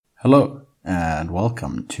Hello, and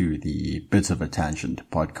welcome to the Bit of a Tangent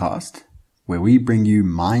podcast, where we bring you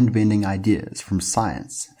mind-bending ideas from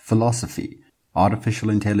science, philosophy,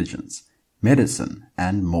 artificial intelligence, medicine,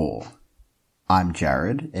 and more. I'm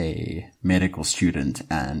Jared, a medical student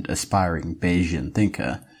and aspiring Bayesian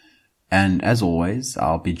thinker, and as always,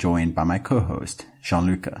 I'll be joined by my co-host,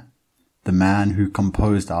 Gianluca, the man who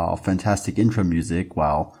composed our fantastic intro music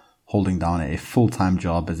while holding down a full-time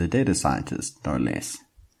job as a data scientist, no less.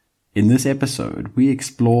 In this episode, we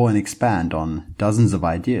explore and expand on dozens of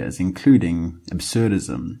ideas, including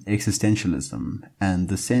absurdism, existentialism, and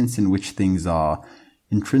the sense in which things are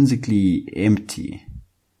intrinsically empty,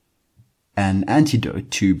 an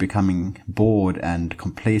antidote to becoming bored and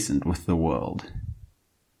complacent with the world.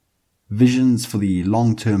 Visions for the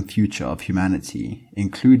long-term future of humanity,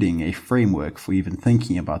 including a framework for even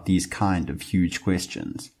thinking about these kind of huge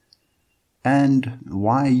questions. And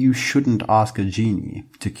why you shouldn't ask a genie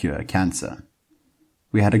to cure cancer.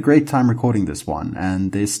 We had a great time recording this one,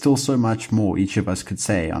 and there's still so much more each of us could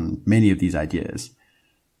say on many of these ideas.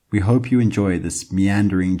 We hope you enjoy this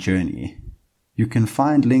meandering journey. You can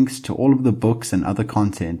find links to all of the books and other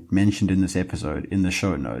content mentioned in this episode in the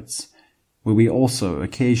show notes, where we also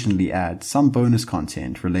occasionally add some bonus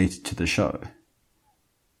content related to the show.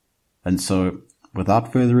 And so,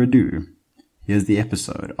 without further ado, here's the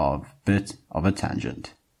episode of Bit of a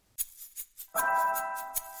Tangent.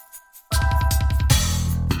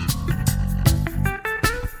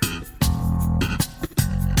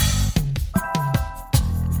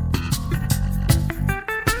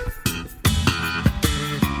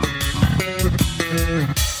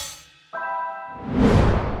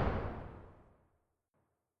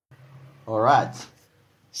 All right.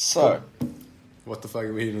 So, what the fuck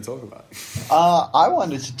are we going to talk about? I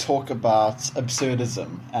wanted to talk about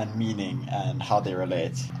absurdism and meaning and how they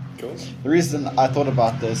relate. Cool. The reason I thought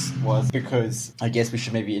about this was because I guess we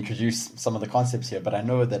should maybe introduce some of the concepts here, but I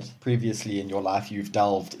know that previously in your life you've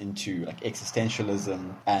delved into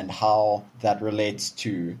existentialism and how that relates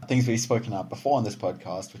to things we've spoken about before on this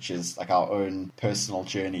podcast, which is our own personal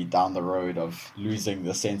journey down the road of losing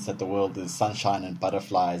the sense that the world is sunshine and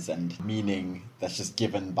butterflies and meaning that's just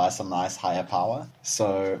given by some nice higher power.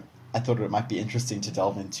 So I thought it might be interesting to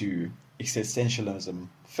delve into existentialism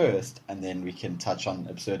first, and then we can touch on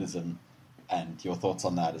absurdism and your thoughts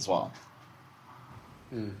on that as well.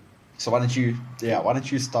 So why don't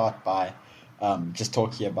you start by just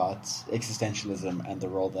talking about existentialism and the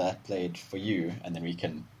role that played for you, and then we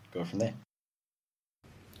can go from there.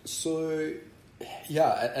 So,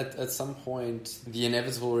 yeah, at some point, the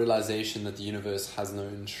inevitable realization that the universe has no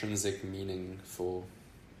intrinsic meaning for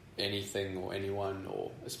anything or anyone,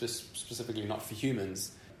 or specifically not for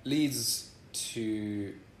humans, leads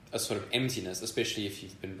to a sort of emptiness, especially if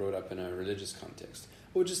you've been brought up in a religious context,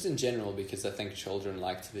 or just in general, because I think children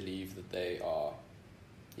like to believe that they are,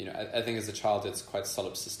 I think as a child it's quite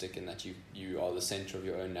solipsistic in that you are the center of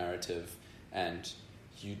your own narrative, and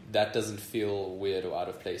that doesn't feel weird or out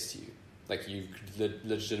of place to you. Like you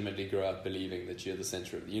legitimately grow up believing that you're the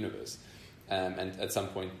center of the universe, and at some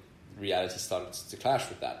point reality starts to clash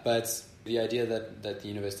with that. But the idea that the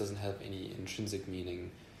universe doesn't have any intrinsic meaning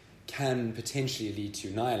can potentially lead to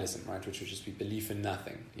nihilism, right? Which would just be belief in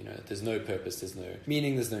nothing. There's no purpose, there's no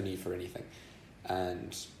meaning, there's no need for anything.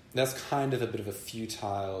 And that's kind of a bit of a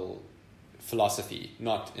futile philosophy,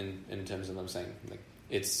 not in terms of I'm saying like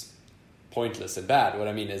it's pointless and bad. What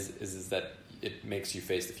I mean is that it makes you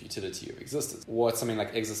face the futility of existence. What something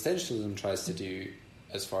like existentialism tries to do,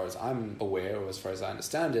 as far as I'm aware, or as far as I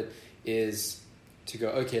understand it, is to go,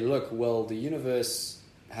 okay, look, well, the universe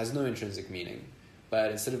has no intrinsic meaning, but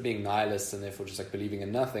instead of being nihilists and therefore just believing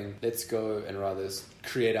in nothing, let's go and rather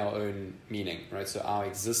create our own meaning, right? So our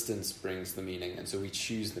existence brings the meaning, and so we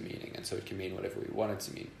choose the meaning, and so it can mean whatever we want it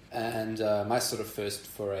to mean. And my sort of first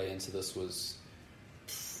foray into this was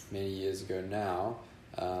many years ago now.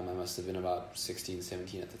 I must have been about 16,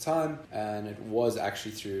 17 at the time, and it was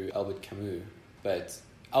actually through Albert Camus. But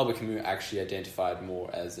Albert Camus actually identified more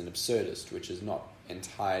as an absurdist, which is not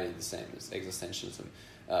entirely the same as existentialism,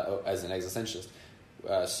 as an existentialist.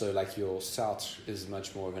 So your Sartre is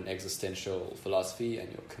much more of an existential philosophy, and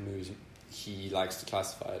your Camus, he likes to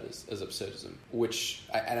classify it as absurdism, which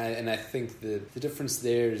I think the difference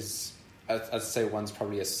there is, I'd say one's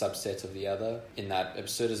probably a subset of the other, in that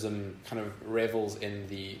absurdism kind of revels in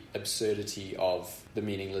the absurdity of the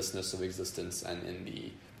meaninglessness of existence and in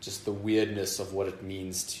the weirdness of what it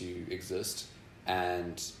means to exist,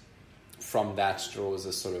 and from that draws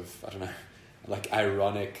a sort of,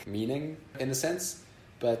 ironic meaning in a sense.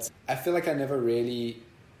 But I feel like I never really,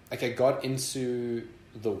 I got into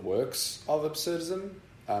the works of absurdism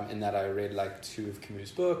in that I read like 2 of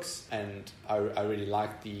Camus' books, and I really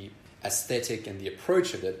liked the aesthetic and the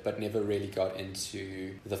approach of it, but never really got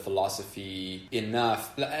into the philosophy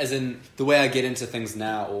enough, as in the way I get into things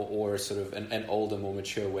now, or sort of an older, more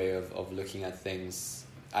mature way of looking at things.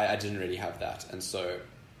 I didn't really have that, and so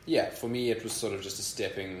yeah, for me it was sort of just a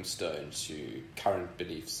stepping stone to current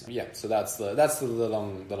beliefs. Yeah, so that's the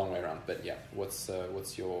long way around. But yeah, what's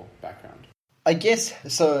your background? I guess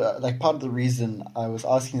so. Like, part of the reason I was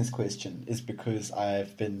asking this question is because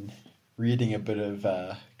I've been reading a bit of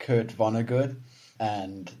Kurt Vonnegut,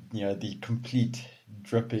 and the complete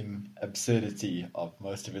dripping absurdity of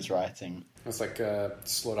most of his writing. It's like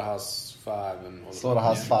Slaughterhouse-Five and all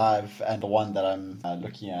Slaughterhouse-Five, and the one that I'm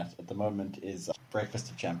looking at the moment is Breakfast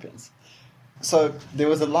of Champions. So there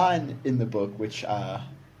was a line in the book which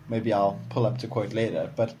maybe I'll pull up to quote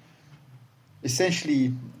later, but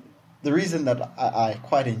essentially the reason that I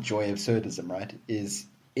quite enjoy absurdism, right, is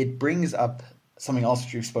it brings up something else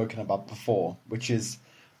which we've spoken about before, which is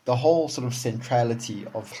the whole sort of centrality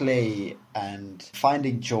of play and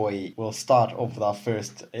finding joy. We'll start off with our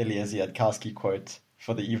first Eliezer Yudkowsky quote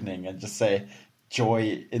for the evening and just say,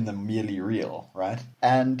 joy in the merely real, right?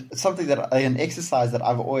 And something an exercise that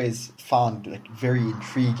I've always found like very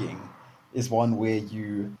intriguing is one where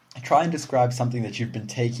you try and describe something that you've been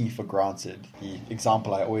taking for granted. The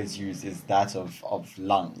example I always use is that of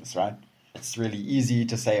lungs, right? It's really easy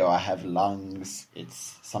to say, oh, I have lungs.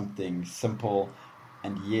 It's something simple.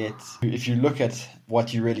 And yet, if you look at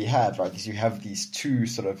what you really have, right, is you have these 2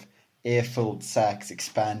 sort of air-filled sacs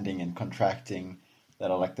expanding and contracting that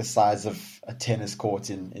are like the size of a tennis court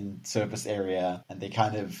in surface area, and they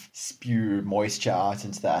kind of spew moisture out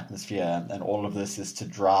into the atmosphere, and all of this is to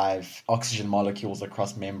drive oxygen molecules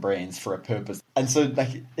across membranes for a purpose. And so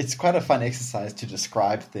like it's quite a fun exercise to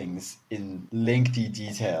describe things in lengthy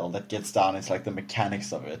detail that gets down into like the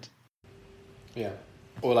mechanics of it. Yeah.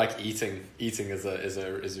 Or like eating is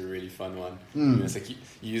a really fun one. It's like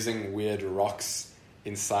using weird rocks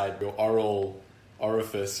inside your oral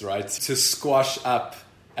orifice, right, to squash up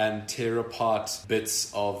and tear apart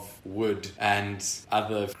bits of wood and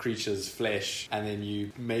other creatures' flesh, and then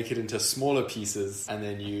you make it into smaller pieces, and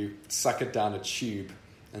then you suck it down a tube,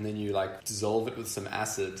 and then you like dissolve it with some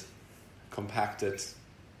acid, compact it,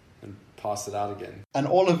 and pass it out again. And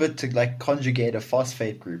all of it to like conjugate a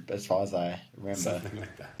phosphate group, as far as I remember. Something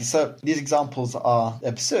like that. So these examples are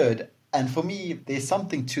absurd. And for me, there's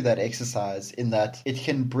something to that exercise in that it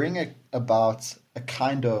can bring about a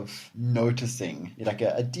kind of noticing, like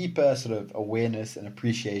a deeper sort of awareness and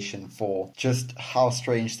appreciation for just how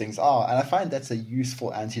strange things are. And I find that's a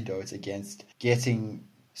useful antidote against getting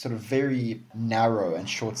sort of very narrow and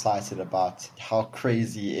short-sighted about how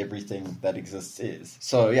crazy everything that exists is.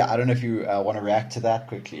 So yeah, I don't know if you want to react to that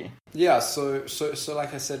quickly. Yeah, so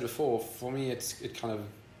like I said before, for me it kind of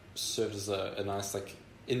serves as a nice like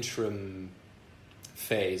interim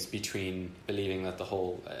phase between believing that the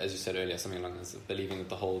whole, as you said earlier, something along this, believing that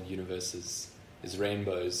the whole universe is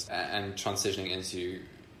rainbows, and transitioning into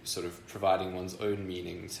sort of providing one's own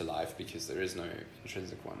meaning to life, because there is no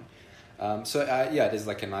intrinsic one. So it is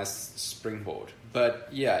like a nice springboard. But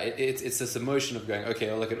yeah, it's this emotion of going, okay,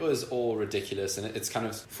 well, look, it was all ridiculous, and it's kind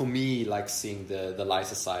of, for me, like seeing the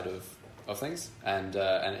lighter side of things, and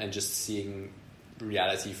just seeing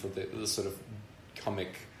reality for the sort of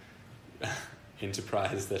comic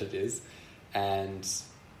enterprise that it is, and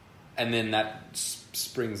then that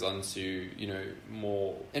springs onto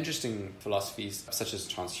more interesting philosophies such as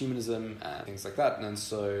transhumanism and things like that. And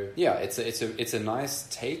so yeah, it's a nice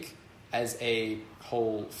take as a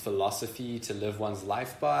whole philosophy to live one's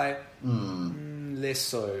life by. Less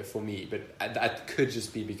so for me, but that could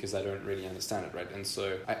just be because I don't really understand it, right? And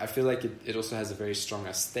so I feel like it also has a very strong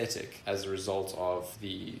aesthetic as a result of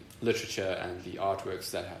the literature and the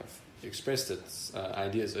artworks that have expressed its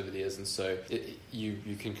ideas over the years, and so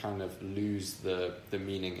you can kind of lose the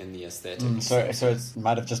meaning in the aesthetic. So it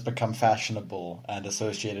might have just become fashionable and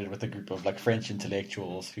associated with a group of like French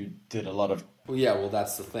intellectuals who did a lot of. Well,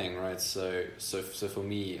 that's the thing, right? So for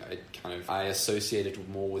me, I associate it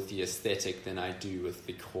more with the aesthetic than I do with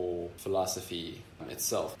the core philosophy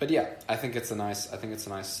itself. But yeah, I think it's a nice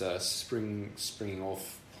springing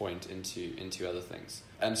off point into other things.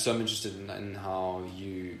 And so I'm interested in how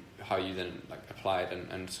you then like apply it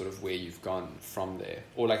and sort of where you've gone from there,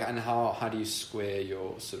 or like, and how do you square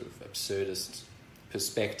your sort of absurdist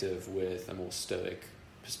perspective with a more stoic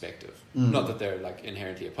perspective? Not that they're like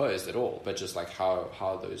inherently opposed at all, but just like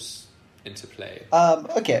how those interplay.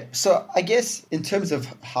 Okay, so I guess in terms of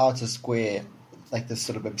how to square like this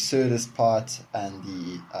sort of absurdist part and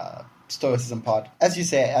the Stoicism part, as you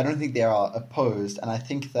say, I don't think they are opposed, and I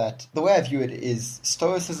think that the way I view it is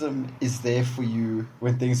Stoicism is there for you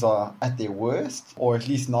when things are at their worst, or at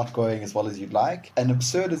least not going as well as you'd like, and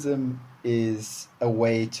Absurdism is a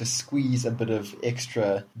way to squeeze a bit of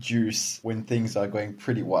extra juice when things are going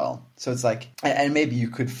pretty well. So it's like, and maybe you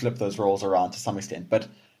could flip those roles around to some extent, but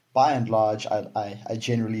by and large, I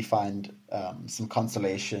generally find some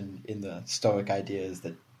consolation in the Stoic ideas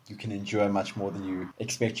that you can endure much more than you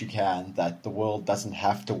expect you can, that the world doesn't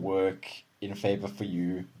have to work in favor for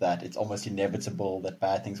you, that it's almost inevitable that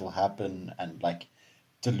bad things will happen, and like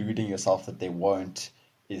deluding yourself that they won't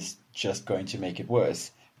is just going to make it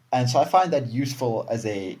worse. And so I find that useful as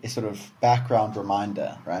a sort of background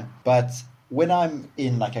reminder, right? But when I'm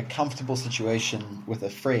in like a comfortable situation with a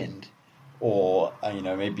friend, or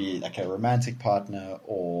maybe like a romantic partner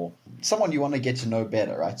or someone you want to get to know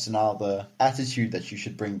better, right? So now the attitude that you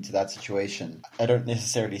should bring to that situation, I don't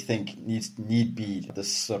necessarily think need be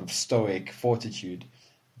this sort of stoic fortitude,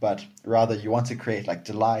 but rather you want to create like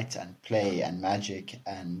delight and play and magic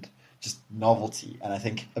and just novelty. And I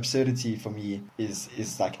think absurdity for me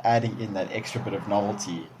is like adding in that extra bit of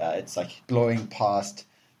novelty. It's like blowing past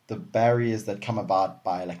the barriers that come about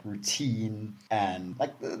by like routine and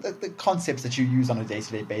like the concepts that you use on a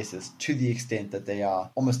day-to-day basis, to the extent that they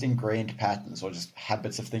are almost ingrained patterns or just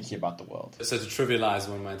habits of thinking about the world. So to trivialize,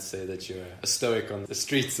 one might say that you're a stoic on the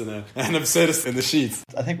streets and an absurdist in the sheets.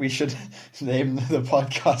 I think we should name the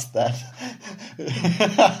podcast that.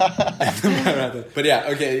 But yeah,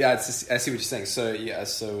 okay, yeah, I see what you're saying. So yeah,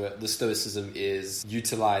 the stoicism is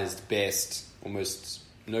utilized best almost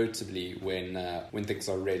notably when things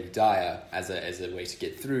are really dire as a way to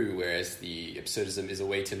get through, whereas the absurdism is a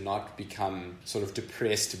way to not become sort of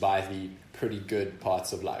depressed by the pretty good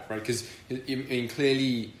parts of life, right? Because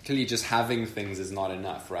clearly just having things is not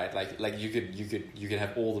enough, right? Like you could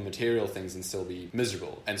have all the material things and still be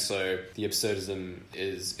miserable, and so the absurdism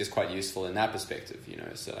is quite useful in that perspective,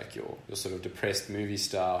 So like your sort of depressed movie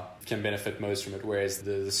star can benefit most from it, whereas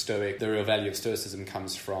the real value of stoicism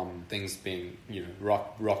comes from things being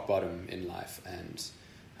rock bottom in life and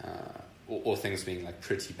or things being like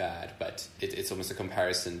pretty bad, but it's almost a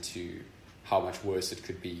comparison to how much worse it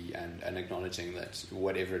could be, and acknowledging that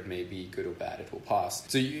whatever it may be, good or bad, it will pass.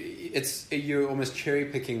 So you're almost cherry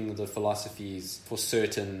picking the philosophies for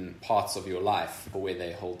certain parts of your life for where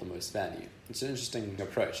they hold the most value. It's an interesting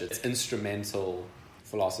approach. It's instrumental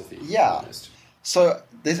philosophy. Yeah. So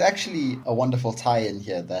there's actually a wonderful tie-in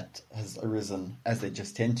here that has arisen, as they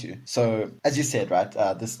just tend to. So as you said, right,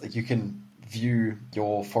 you can view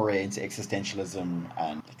your foray into existentialism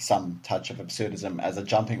and some touch of absurdism as a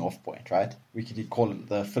jumping off point, right? We could call it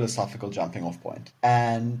the philosophical jumping off point.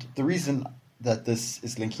 And the reason that this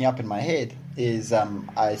is linking up in my head is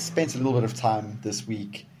I spent a little bit of time this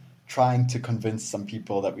week trying to convince some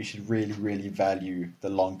people that we should really, really value the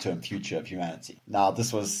long-term future of humanity. Now,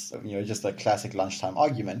 this was just a classic lunchtime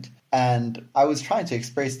argument, and I was trying to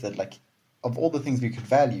express that, like, of all the things we could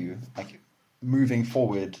value, like, moving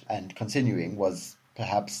forward and continuing was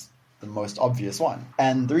perhaps the most obvious one.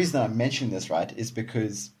 And the reason I'm mentioning this, right, is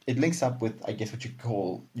because it links up with, I guess, what you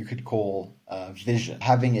could call vision.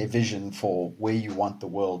 Having a vision for where you want the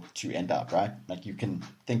world to end up, right? Like you can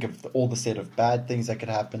think of all the set of bad things that could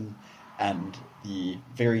happen and the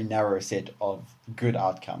very narrow set of good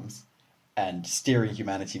outcomes, and steering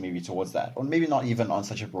humanity maybe towards that, or maybe not even on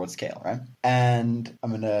such a broad scale, right? And I'm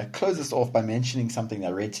going to close this off by mentioning something that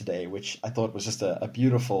I read today, which I thought was just a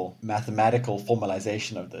beautiful mathematical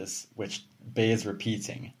formalization of this, which bears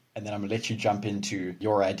repeating. And then I'm going to let you jump into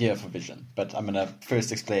your idea for vision. But I'm going to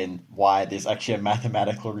first explain why there's actually a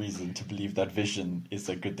mathematical reason to believe that vision is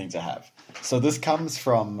a good thing to have. So this comes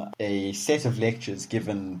from a set of lectures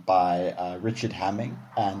given by Richard Hamming.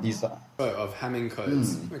 And these are... Oh, of Hamming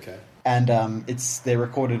codes. Okay. And they're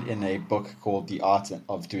recorded in a book called The Art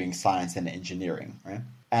of Doing Science and Engineering, right?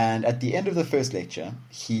 And at the end of the first lecture,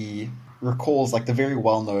 he recalls like the very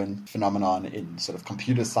well-known phenomenon in sort of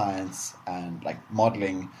computer science and like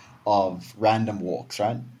modeling of random walks,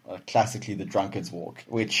 right? Classically the drunkard's walk,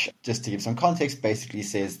 which, just to give some context, basically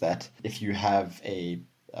says that if you have a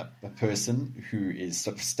person who is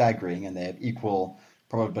sort of staggering and they have equal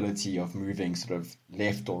probability of moving sort of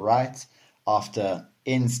left or right, after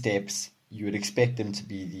n steps, you would expect them to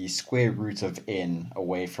be the square root of n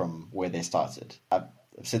away from where they started. I've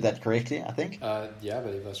said that correctly, I think? Yeah, I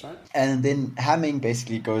believe that's right. And then Hamming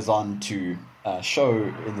basically goes on to show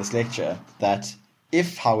in this lecture that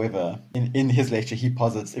if, however, in his lecture he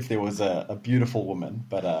posits if there was a beautiful woman,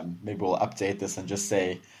 but maybe we'll update this and just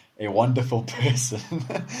say a wonderful person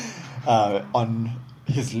on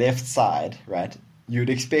his left side, right? you'd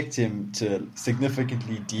expect him to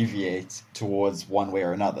significantly deviate towards one way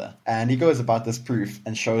or another. And he goes about this proof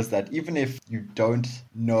and shows that even if you don't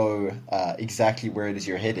know exactly where it is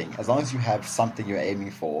you're heading, as long as you have something you're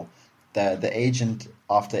aiming for, the agent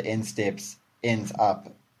after n steps ends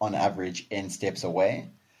up on average n steps away.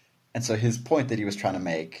 And so his point that he was trying to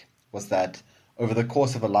make was that over the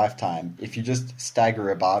course of a lifetime, if you just stagger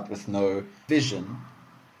about with no vision,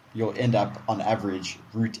 you'll end up on average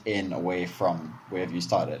root n away from wherever you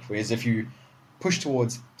started. Whereas if you push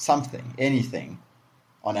towards something, anything,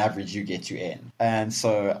 on average you get to n. And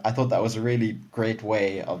so I thought that was a really great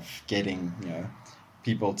way of getting,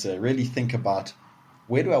 people to really think about,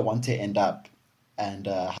 where do I want to end up, and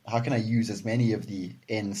how can I use as many of the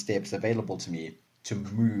n steps available to me to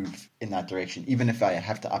move in that direction, even if I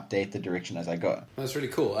have to update the direction as I go. That's really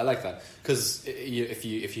cool. I like that, because if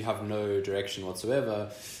you have no direction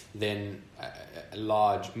whatsoever, then the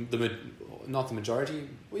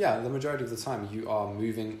majority of the time you are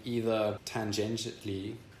moving either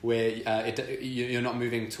tangentially, where you're not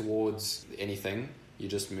moving towards anything,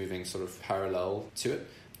 you're just moving sort of parallel to it,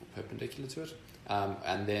 or perpendicular to it.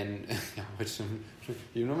 And then,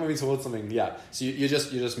 you're not moving towards something, so you're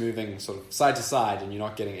just moving sort of side to side, and you're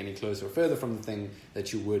not getting any closer or further from the thing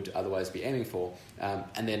that you would otherwise be aiming for.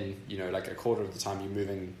 And then, like a quarter of the time you're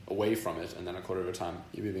moving away from it, and then a quarter of the time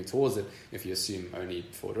you're moving towards it, if you assume only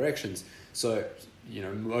 4 directions. So,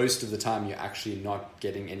 most of the time you're actually not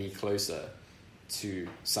getting any closer to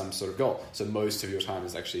some sort of goal. So most of your time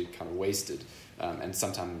is actually kind of wasted. And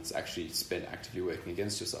sometimes it's actually spent actively working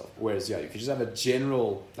against yourself. Whereas, you could just have a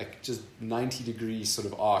general, just 90-degree sort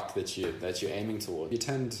of arc that you're aiming toward. You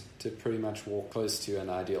tend to pretty much walk close to an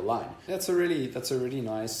ideal line. That's a really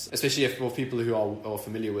nice, especially for people who are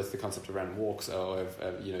familiar with the concept of random walks, or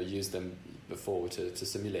have used them before to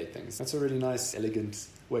simulate things. That's a really nice, elegant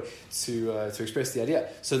way to express the idea.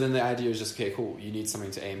 So then the idea is just, okay, cool, you need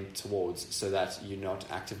something to aim towards so that you're not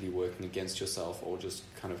actively working against yourself or just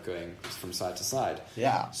kind of going from side to side.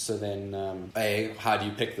 Yeah. So then, A, how do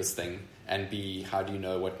you pick this thing? And B, how do you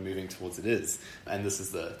know what moving towards it is? And this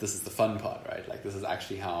is the fun part, right? This is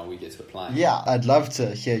actually how we get to apply. Yeah, I'd love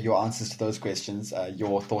to hear your answers to those questions,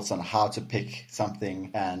 your thoughts on how to pick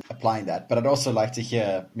something and applying that. But I'd also like to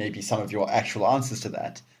hear maybe some of your actual answers to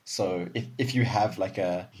that. So if you have you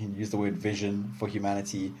can use the word vision for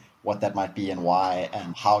humanity, what that might be and why,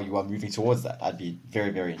 and how you are moving towards that. I'd be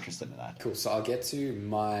very, very interested in that. Cool. So I'll get to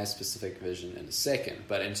my specific vision in a second.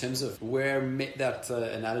 But in terms of where that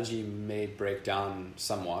analogy may break down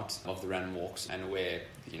somewhat of the random walks, and where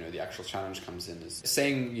the actual challenge comes in, is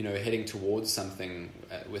saying heading towards something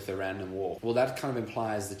with a random walk. Well, that kind of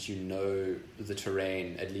implies that you know the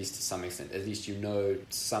terrain, at least to some extent. At least you know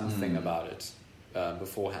something about it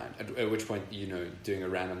beforehand. At which point doing a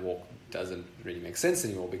random walk doesn't really make sense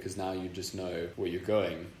anymore, because now you just know where you're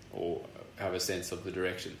going or have a sense of the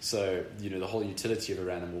direction. So the whole utility of a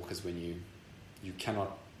random walk is when you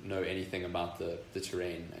cannot know anything about the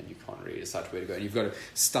terrain, and you can't really decide where to go, and you've got to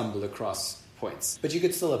stumble across points. But you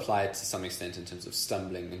could still apply it to some extent in terms of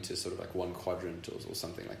stumbling into sort of one quadrant or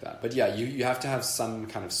something like that. But you have to have some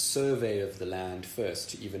kind of survey of the land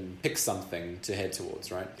first to even pick something to head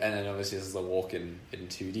towards, right? And then obviously this is a walk in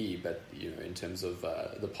 2D, but in terms of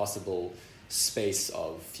the possible space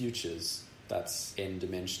of futures, that's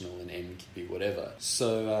n-dimensional, and n can be whatever.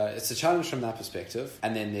 So it's a challenge from that perspective.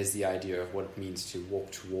 And then there's the idea of what it means to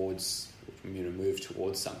walk towards, move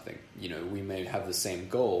towards something. We may have the same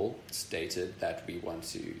goal stated, that we want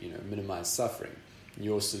to, minimize suffering.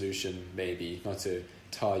 Your solution may be not to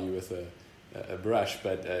tar you with a brush,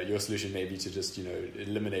 but your solution may be to just,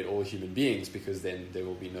 eliminate all human beings, because then there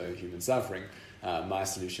will be no human suffering. My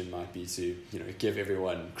solution might be to, give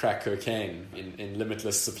everyone crack cocaine in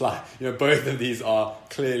limitless supply. Both of these are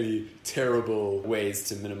clearly terrible ways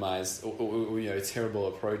to minimize, or terrible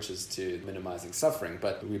approaches to minimizing suffering.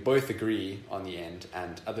 But we both agree on the end,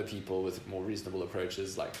 and other people with more reasonable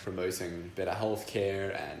approaches, like promoting better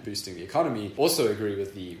healthcare and boosting the economy, also agree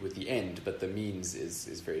with the end. But the means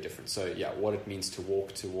is very different. So what it means to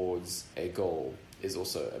walk towards a goal is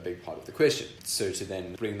also a big part of the question. So to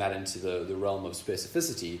then bring that into the realm of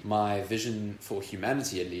specificity, my vision for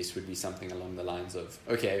humanity, at least, would be something along the lines of,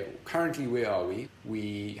 okay, currently where are we?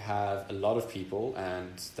 We have a lot of people,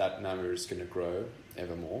 and that number is going to grow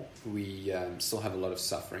ever more. We still have a lot of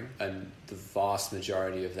suffering, and the vast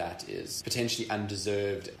majority of that is potentially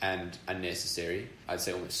undeserved and unnecessary. I'd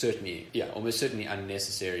say almost certainly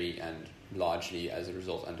unnecessary and largely as a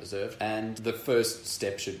result undeserved. And the first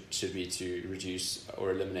step should be to reduce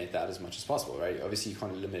or eliminate that as much as possible, right? Obviously you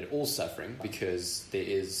can't eliminate all suffering because there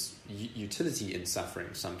is utility in suffering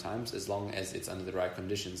sometimes, as long as it's under the right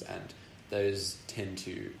conditions, and those tend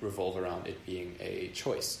to revolve around it being a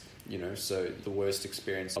choice. So the worst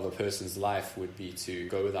experience of a person's life would be to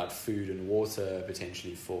go without food and water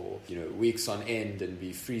potentially for, weeks on end, and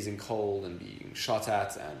be freezing cold and being shot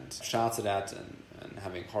at and shouted at and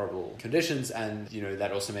having horrible conditions. And,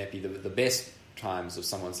 that also may be the best times of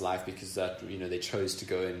someone's life because that, they chose to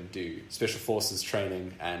go and do special forces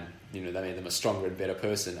training, and, that made them a stronger and better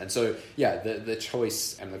person. And so, the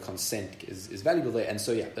choice and the consent is valuable there. And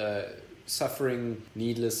so, the suffering,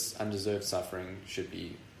 needless, undeserved suffering should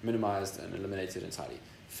be minimized and eliminated entirely.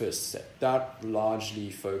 First step. That largely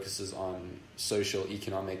focuses on social,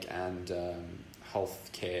 economic, and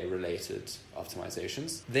healthcare related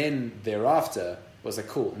optimizations. Then thereafter was like,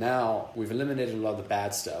 cool, now we've eliminated a lot of the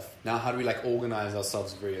bad stuff. Now how do we organize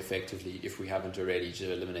ourselves very effectively, if we haven't already,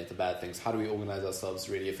 to eliminate the bad things? How do we organize ourselves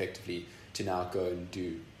really effectively to now go and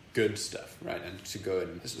do good stuff, right? And to go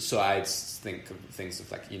and so I think of things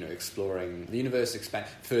of exploring the universe, expand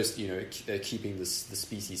first, keeping the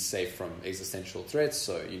species safe from existential threats.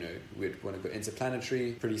 So we'd want to go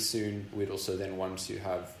interplanetary pretty soon. We'd also then want to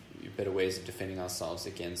have better ways of defending ourselves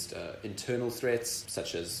against internal threats,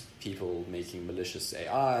 such as people making malicious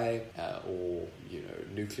AI or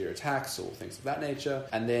nuclear attacks or things of that nature.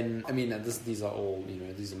 And then these are all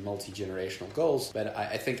these are multi-generational goals, but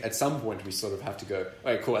I think at some point we sort of have to go,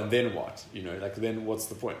 all right, cool, and then what? Then what's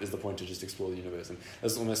the point? Is the point to just explore the universe? And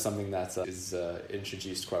that's almost something that is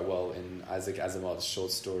introduced quite well in Isaac Asimov's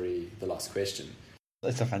short story The Last Question.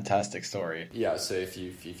 It's a fantastic story. Yeah, so if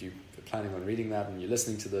you're planning on reading that and you're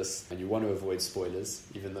listening to this and you want to avoid spoilers,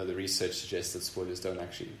 even though the research suggests that spoilers don't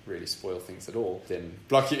actually really spoil things at all, then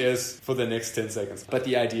block your ears for the next 10 seconds. But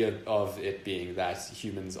the idea of it being that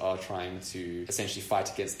humans are trying to essentially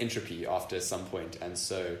fight against entropy after some point, and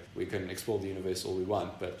so we can explore the universe all we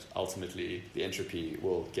want, but ultimately the entropy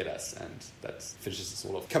will get us, and that finishes us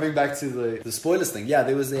all off. Coming back to the spoilers thing,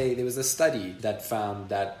 there was a study that found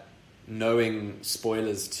that knowing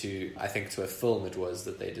spoilers to a film it was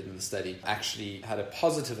that they did in the study actually had a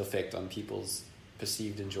positive effect on people's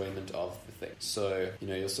perceived enjoyment of the thing. So,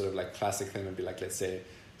 your sort of classic thing would be let's say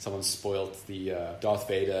someone spoiled the Darth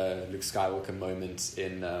Vader, Luke Skywalker moment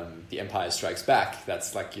in The Empire Strikes Back.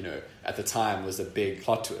 That's at the time was a big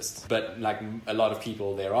plot twist. But a lot of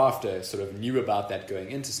people thereafter sort of knew about that going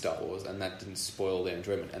into Star Wars, and that didn't spoil their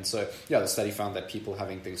enjoyment. And so, the study found that people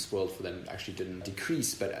having things spoiled for them actually didn't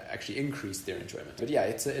decrease, but actually increased their enjoyment. But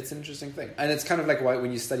it's an interesting thing. And it's kind of why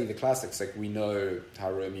when you study the classics, we know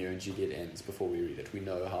how Romeo and Juliet ends before we read it. We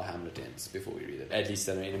know how Hamlet ends before we read it, at least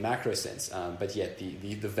in a macro sense. But yet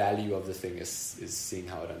the value of the thing is seeing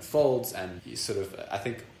how it unfolds, and you sort of, I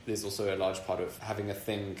think there's also a large part of having a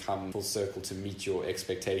thing come full circle to meet your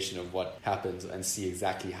expectation of what happens and see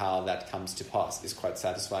exactly how that comes to pass is quite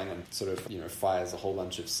satisfying, and sort of fires a whole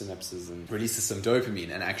bunch of synapses and releases some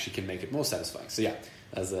dopamine and actually can make it more satisfying. So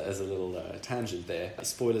as a little tangent there,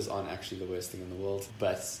 spoilers aren't actually the worst thing in the world,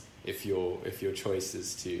 but if your choice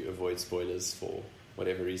is to avoid spoilers for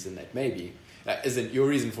whatever reason that may be, isn't your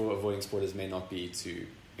reason for avoiding spoilers may not be to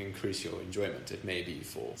increase your enjoyment. It may be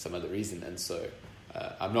for some other reason, and so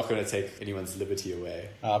I'm not going to take anyone's liberty away.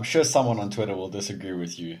 I'm sure someone on Twitter will disagree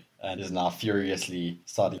with you and is now furiously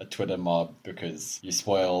starting a Twitter mob because you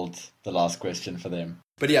spoiled The Last Question for them.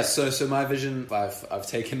 But so my vision, I've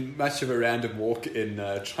taken much of a random walk in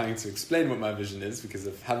trying to explain what my vision is, because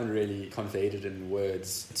I haven't really conveyed it in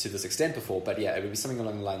words to this extent before. But it would be something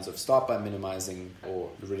along the lines of start by minimizing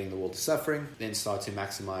or ridding the world of suffering, then start to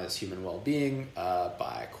maximize human well-being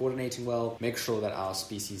by coordinating well, make sure that our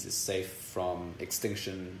species is safe from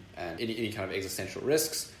extinction and any kind of existential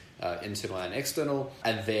risks, internal and external,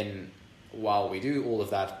 and then while we do all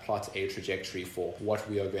of that, plot a trajectory for what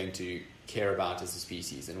we are going to care about as a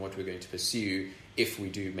species and what we're going to pursue if we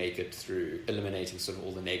do make it through eliminating sort of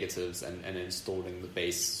all the negatives and installing the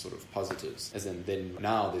base sort of positives. As in, then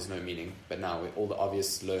now there's no meaning, but now all the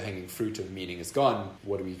obvious low-hanging fruit of meaning is gone,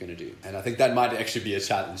 what are we going to do? And I think that might actually be a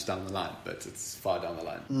challenge down the line, but it's far down the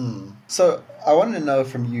line. So I want to know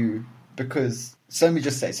from you, because, so let me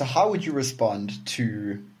just say, so how would you respond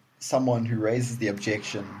to someone who raises the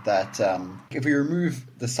objection that if we remove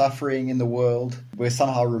the suffering in the world, we're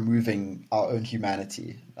somehow removing our own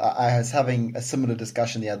humanity? I was having a similar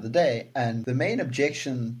discussion the other day, and the main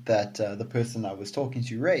objection that the person I was talking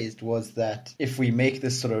to raised was that if we make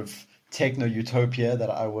this sort of techno-utopia that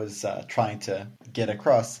I was trying to get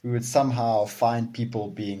across, we would somehow find people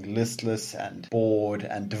being listless and bored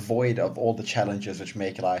and devoid of all the challenges which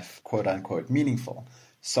make life, quote-unquote, meaningful.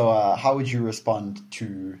 So how would you respond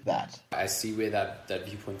to that? I see where that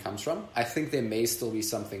viewpoint comes from. I think there may still be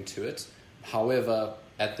something to it. However,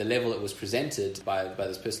 at the level it was presented by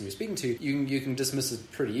this person you're speaking to, you can dismiss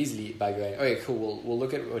it pretty easily by going, okay, cool, we'll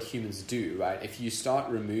look at what humans do, right? If you start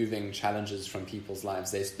removing challenges from people's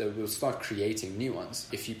lives, they will start creating new ones.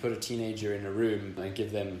 If you put a teenager in a room and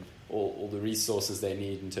give them all the resources they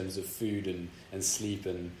need in terms of food and sleep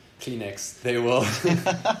and Kleenex, they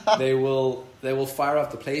will fire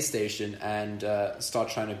up the PlayStation and start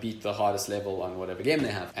trying to beat the hardest level on whatever game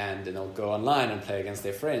they have, and then they'll go online and play against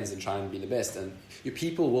their friends and try and be the best. And your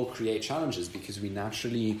people will create challenges because we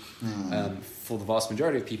naturally, for the vast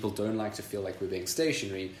majority of people, don't like to feel like we're being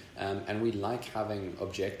stationary, and we like having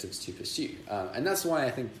objectives to pursue. And that's why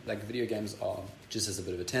I think like video games are, just as a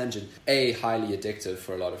bit of a tangent, A, highly addictive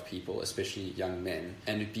for a lot of people, especially young men,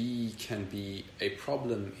 and B, can be a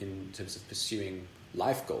problem in terms of pursuing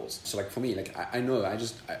life goals. So like for me, like I know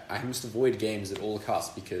I must avoid games at all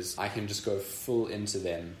costs because I can just go full into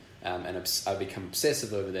them, and I become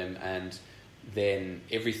obsessive over them, and then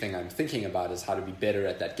everything I'm thinking about is how to be better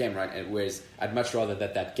at that game, right? And whereas I'd much rather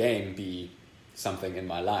that game be something in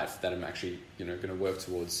my life that I'm actually, going to work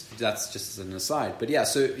towards. That's just as an aside. But yeah,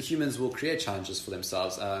 so humans will create challenges for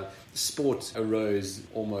themselves. Sport arose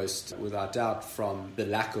almost without doubt from the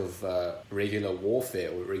lack of regular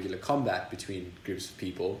warfare or regular combat between groups of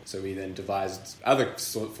people. So we then devised other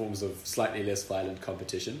forms of slightly less violent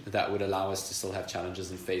competition that would allow us to still have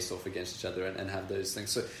challenges and face off against each other and have those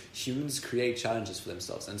things. So humans create challenges for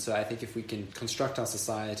themselves. And so I think if we can construct our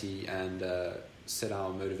society and set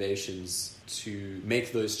our motivations to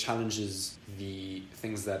make those challenges the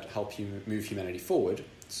things that help move humanity forward,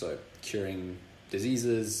 so curing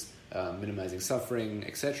diseases, minimizing suffering,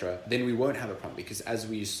 etc., then we won't have a problem, because as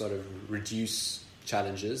we sort of reduce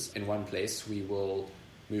challenges in one place, we will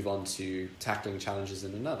move on to tackling challenges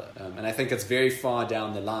in another. And I think it's very far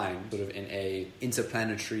down the line, sort of in a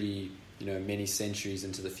interplanetary, many centuries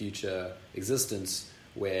into the future existence,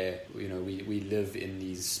 where we live in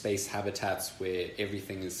these space habitats where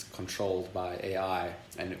everything is controlled by AI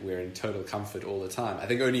and we're in total comfort all the time. I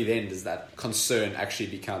think only then does that concern actually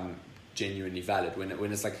become genuinely valid,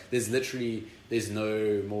 when it's like there's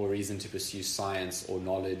no more reason to pursue science or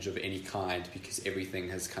knowledge of any kind because everything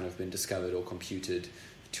has kind of been discovered or computed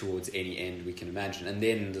towards any end we can imagine, and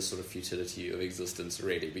then the sort of futility of existence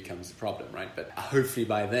really becomes a problem, right? But hopefully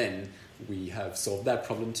by then we have solved that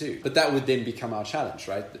problem too. But that would then become our challenge,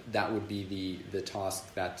 right? That would be the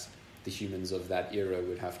task that the humans of that era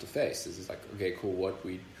would have to face. Is like, okay, cool, what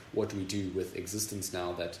do we do with existence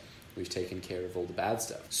now that we've taken care of all the bad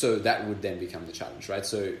stuff? So that would then become the challenge, right?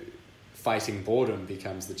 So fighting boredom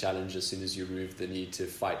becomes the challenge as soon as you remove the need to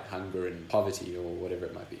fight hunger and poverty or whatever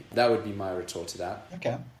it might be. That would be my retort to that.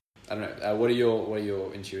 Okay. I don't know. What are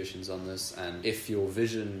your intuitions on this? And if your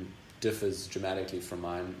vision differs dramatically from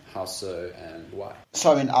mine, how so and why?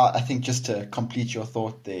 So, I think just to complete your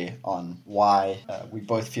thought there on why we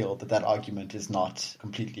both feel that argument is not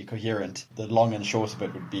completely coherent, the long and short of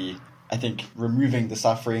it would be, I think, removing the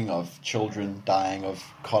suffering of children dying of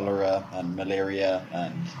cholera and malaria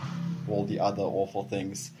and all the other awful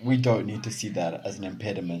things. We don't need to see that as an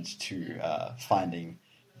impediment to finding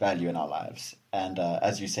value in our lives. And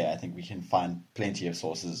as you say, I think we can find plenty of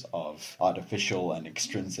sources of artificial and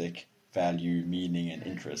extrinsic value, meaning, and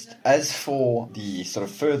interest. As for the sort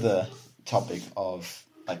of further topic of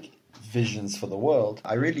like visions for the world,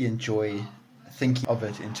 I really enjoy thinking of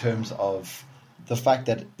it in terms of the fact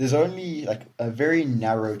that there's only like a very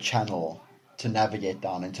narrow channel to navigate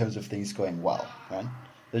down in terms of things going well, right?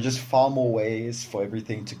 There are just far more ways for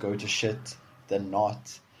everything to go to shit than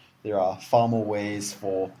not. There are far more ways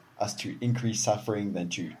for us to increase suffering than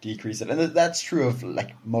to decrease it. And that's true of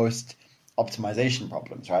like most optimization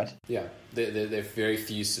problems, right? Yeah, there are very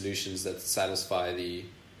few solutions that satisfy the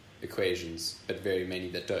equations, but very many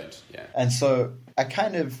that don't, yeah. And so I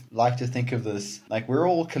kind of like to think of this like we're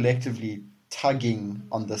all collectively tugging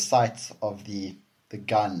on the sight of the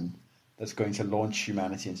gun that's going to launch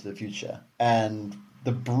humanity into the future. And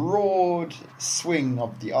the broad swing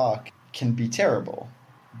of the arc can be terrible,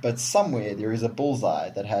 but somewhere there is a bullseye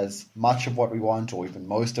that has much of what we want, or even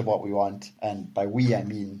most of what we want. And by we, I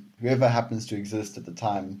mean whoever happens to exist at the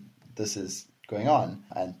time this is going on.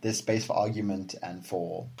 And there's space for argument and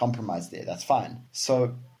for compromise there. That's fine.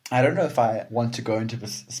 So I don't know if I want to go into the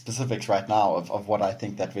specifics right now of what I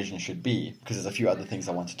think that vision should be, because there's a few other things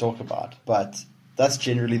I want to talk about. But that's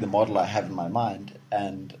generally the model I have in my mind.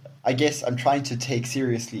 And I guess I'm trying to take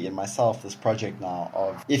seriously in myself this project now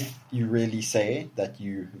of, if you really say that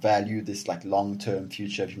you value this like long-term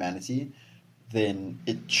future of humanity, then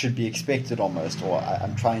it should be expected almost, or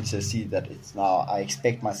I'm trying to see that it's now, I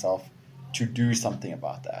expect myself to do something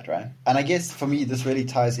about that, right? And I guess for me, this really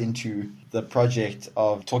ties into the project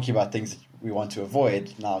of talking about things that we want to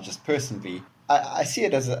avoid now, just personally. I see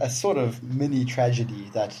it as a sort of mini tragedy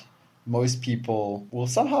that most people will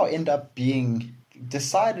somehow end up being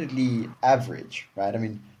decidedly average, right? I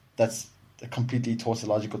mean, that's completely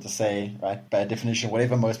tautological to say, right? By definition,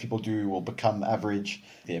 whatever most people do will become average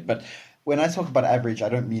there. But when I talk about average, I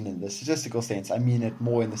don't mean in the statistical sense. I mean it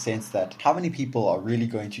more in the sense that how many people are really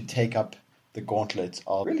going to take up the gauntlet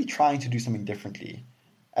of really trying to do something differently,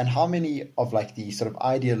 and how many of like the sort of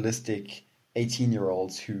idealistic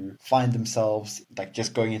 18-year-olds who find themselves like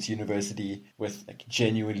just going into university with like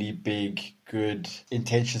genuinely big, good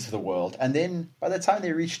intentions for the world. And then by the time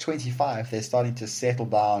they reach 25, they're starting to settle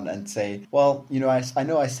down and say, well, you know, I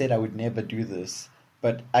know I said I would never do this,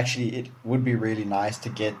 but actually it would be really nice to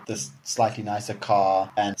get this slightly nicer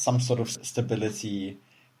car and some sort of stability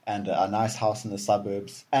and a nice house in the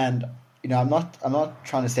suburbs. And, you know, I'm not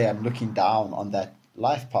trying to say I'm looking down on that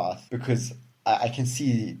life path, because I can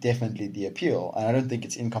see definitely the appeal, and I don't think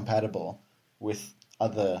it's incompatible with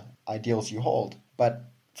other ideals you hold. But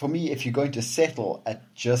for me, if you're going to settle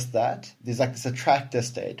at just that, there's like this attractor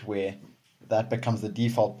state where that becomes the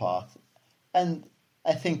default path. And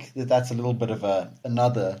I think that that's a little bit of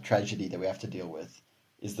another tragedy that we have to deal with,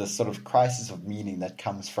 is this sort of crisis of meaning that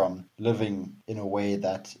comes from living in a way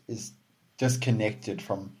that is disconnected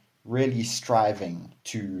from really striving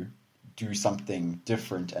to do something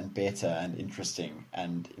different and better and interesting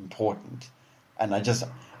and important. And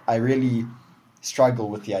I really struggle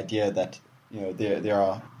with the idea that, you know, there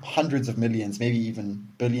are hundreds of millions, maybe even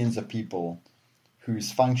billions of people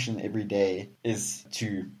whose function every day is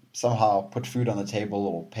to somehow put food on the table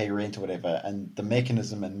or pay rent or whatever, and the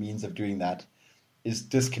mechanism and means of doing that is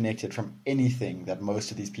disconnected from anything that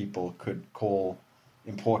most of these people could call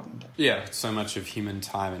important. Yeah, so much of human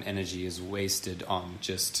time and energy is wasted on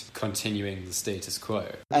just continuing the status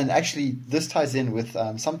quo. And actually, this ties in with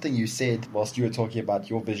something you said whilst you were talking about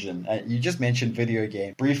your vision. You just mentioned video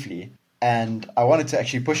game briefly, and I wanted to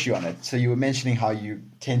actually push you on it. So you were mentioning how you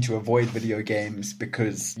tend to avoid video games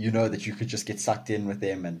because you know that you could just get sucked in with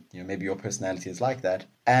them, and you know maybe your personality is like that.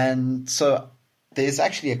 And so there's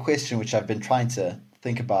actually a question which I've been trying to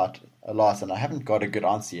think about a lot, and I haven't got a good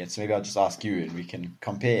answer yet, so maybe I'll just ask you and we can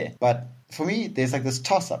compare. But for me, there's like this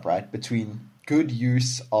toss-up, right, between good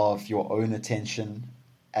use of your own attention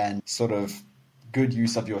and sort of good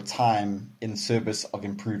use of your time in service of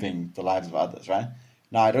improving the lives of others, right?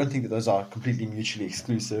 Now, I don't think that those are completely mutually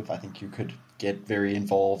exclusive. I think you could get very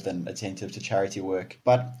involved and attentive to charity work.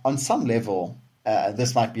 But on some level,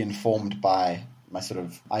 this might be informed by my sort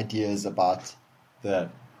of ideas about the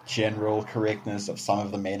general correctness of some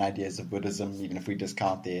of the main ideas of Buddhism, even if we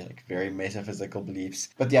discount their like very metaphysical beliefs.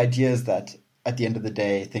 But the idea is that at the end of the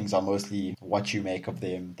day, things are mostly what you make of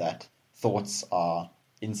them, that thoughts are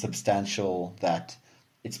insubstantial, that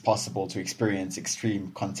it's possible to experience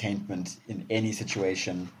extreme contentment in any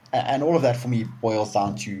situation. And all of that for me boils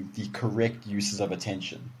down to the correct uses of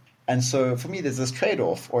attention. And so for me, there's this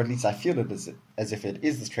trade-off, or at least I feel it as if it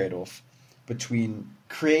is this trade-off, between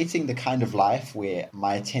creating the kind of life where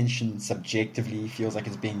my attention subjectively feels like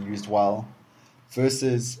it's being used well,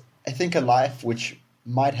 versus I think a life which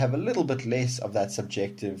might have a little bit less of that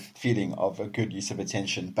subjective feeling of a good use of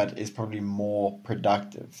attention, but is probably more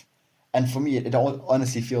productive. And for me, it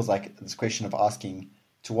honestly feels like this question of asking,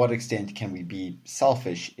 to what extent can we be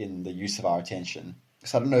selfish in the use of our attention?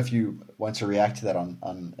 So I don't know if you want to react to that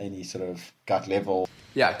on any sort of gut level.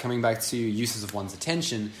 Yeah, coming back to uses of one's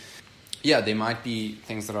attention, yeah, there might be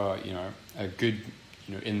things that are, a good,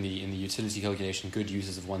 in the utility calculation, good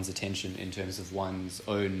uses of one's attention in terms of one's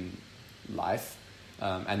own life,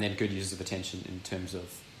 and then good uses of attention in terms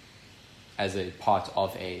of as a part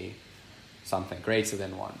of something greater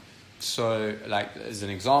than one. So, like, as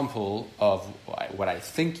an example of what I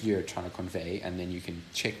think you're trying to convey, and then you can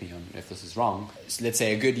check me on if this is wrong. So let's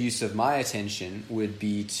say a good use of my attention would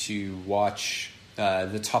be to watch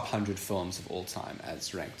the top 100 films of all time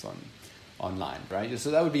as ranked online, right? So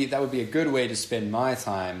that would be a good way to spend my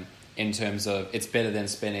time, in terms of it's better than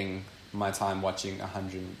spending my time watching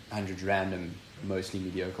 100 random, mostly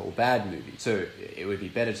mediocre or bad movies. So it would be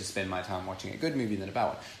better to spend my time watching a good movie than a bad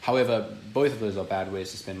one. However, both of those are bad ways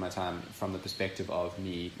to spend my time from the perspective of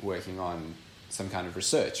me working on some kind of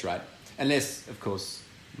research, right? Unless, of course,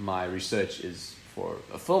 my research is for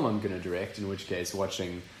a film I'm going to direct, in which case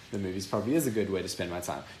watching the movies probably is a good way to spend my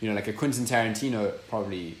time. You know, like a Quentin Tarantino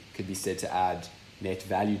probably could be said to add net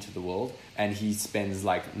value to the world, and he spends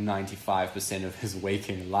like 95% of his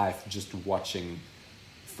waking life just watching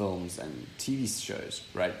films and TV shows,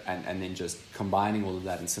 right? And then just combining all of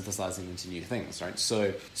that and synthesizing into new things, right?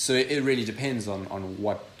 So it really depends on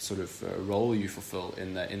what sort of role you fulfill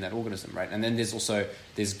in that organism, right? And then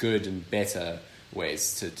there's good and better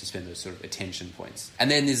ways to spend those sort of attention points.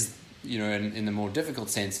 And then there's, you know, in the more difficult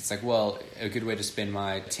sense, it's like, well, a good way to spend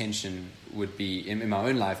my attention would be, in my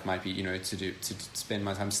own life, might be, you know, to spend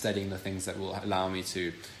my time studying the things that will allow me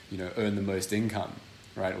to, you know, earn the most income,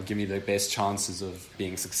 right? Or give me the best chances of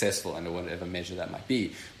being successful under whatever measure that might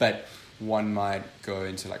be. But one might go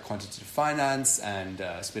into like quantitative finance and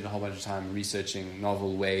spend a whole bunch of time researching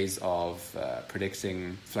novel ways of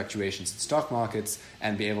predicting fluctuations in stock markets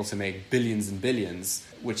and be able to make billions and billions,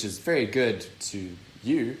 which is very good to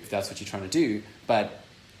you if that's what you're trying to do, but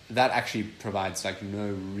that actually provides like no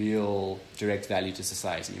real direct value to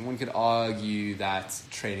society. And one could argue that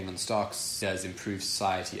trading on stocks does improve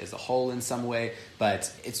society as a whole in some way,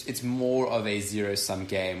 but it's more of a zero-sum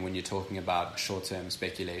game when you're talking about short-term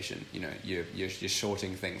speculation. You know, you're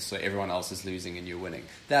shorting things so everyone else is losing and you're winning.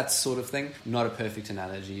 That sort of thing. Not a perfect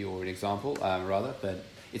analogy or an example, rather, but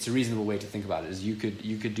it's a reasonable way to think about it. Is you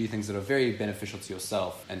could do things that are very beneficial to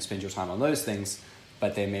yourself and spend your time on those things,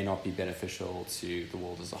 but they may not be beneficial to the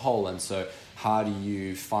world as a whole. And so how do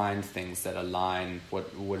you find things that align what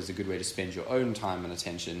is a good way to spend your own time and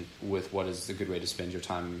attention with what is a good way to spend your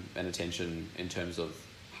time and attention in terms of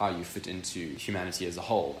how you fit into humanity as a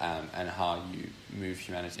whole, and how you move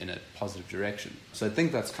humanity in a positive direction. So I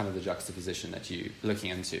think that's kind of the juxtaposition that you're looking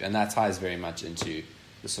into, and that ties very much into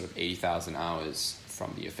the sort of 80,000 hours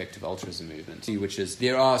from the effective altruism movement, which is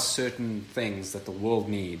there are certain things that the world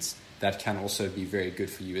needs that can also be very good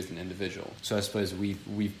for you as an individual. So I suppose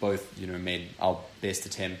we've both, you know, made our best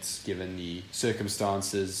attempts, given the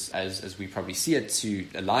circumstances as we probably see it, to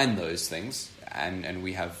align those things. And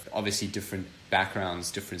we have obviously different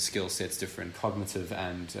backgrounds, different skill sets, different cognitive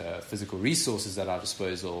and physical resources at our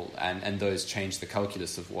disposal, and those change the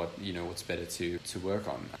calculus of what's better to work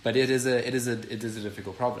on. But it is a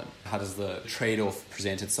difficult problem. How does the trade-off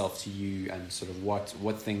present itself to you, and sort of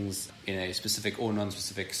what things in a specific or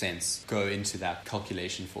non-specific sense go into that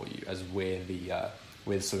calculation for you as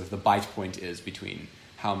where sort of the bite point is between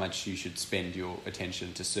how much you should spend your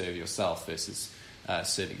attention to serve yourself versus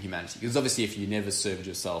serving humanity. Because obviously if you never served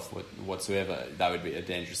yourself whatsoever, that would be a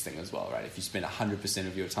dangerous thing as well, right? If you spend 100%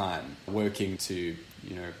 of your time working to,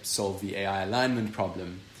 you know, solve the AI alignment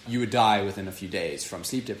problem, you would die within a few days from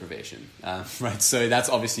sleep deprivation, right? So that's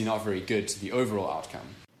obviously not very good to the overall outcome.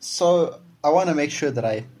 So I want to make sure that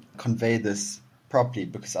I convey this properly,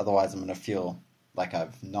 because otherwise I'm going to feel like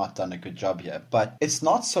I've not done a good job here. But it's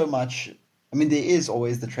not so much... I mean, there is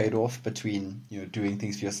always the trade-off between, you know, doing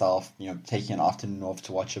things for yourself, you know, taking an afternoon off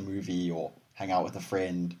to watch a movie or hang out with a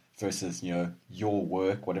friend versus, you know, your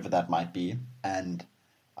work, whatever that might be. And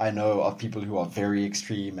I know of people who are very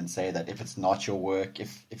extreme and say that if it's not your work,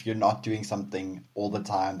 if you're not doing something all the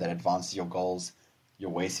time that advances your goals, you're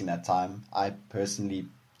wasting that time. I personally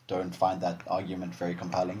don't find that argument very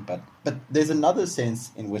compelling, but there's another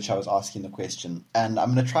sense in which I was asking the question, and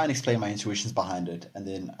I'm going to try and explain my intuitions behind it, and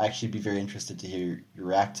then actually be very interested to hear you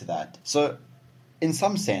react to that. So in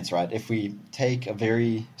some sense, right, if we take a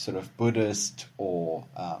very sort of Buddhist or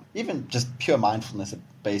even just pure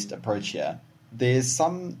mindfulness-based approach here, there's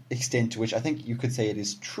some extent to which I think you could say it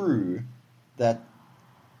is true that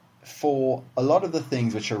for a lot of the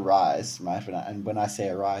things which arise, right, and when I say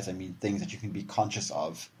arise, I mean things that you can be conscious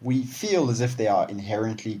of, we feel as if they are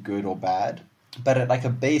inherently good or bad, but at like a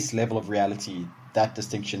base level of reality, that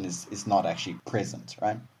distinction is not actually present,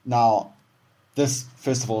 right? Now, this,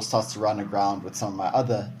 first of all, starts to run aground with some of my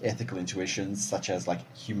other ethical intuitions, such as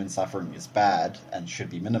like human suffering is bad and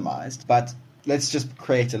should be minimized. But let's just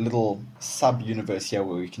create a little sub-universe here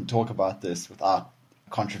where we can talk about this without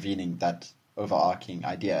contravening that overarching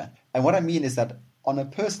idea. And what I mean is that on a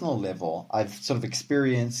personal level, I've sort of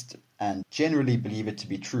experienced and generally believe it to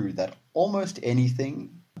be true that almost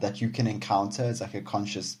anything that you can encounter as like a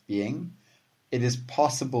conscious being, it is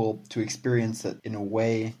possible to experience it in a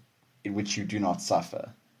way in which you do not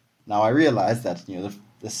suffer. Now I realize that, you know,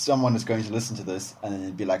 if someone is going to listen to this and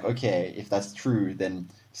then be like, okay, if that's true, then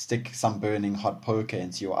stick some burning hot poker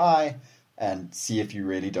into your eye and see if you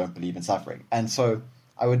really don't believe in suffering. And so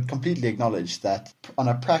I would completely acknowledge that on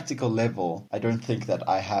a practical level, I don't think that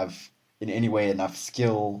I have in any way enough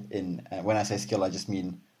skill in, when I say skill, I just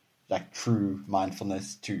mean like true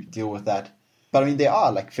mindfulness to deal with that. But I mean, there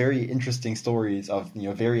are like very interesting stories of,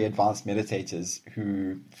 very advanced meditators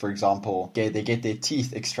who, for example, they get their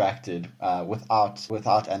teeth extracted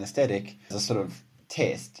without anesthetic as a sort of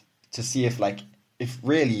test to see if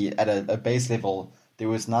really at a base level there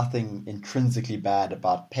was nothing intrinsically bad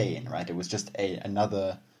about pain, right? It was just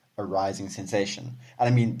another arising sensation. And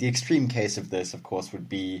I mean, the extreme case of this, of course, would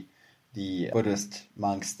be the Buddhist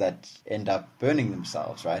monks that end up burning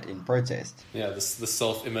themselves, right, in protest. Yeah, the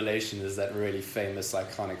self-immolation is that really famous,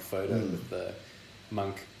 iconic photo with the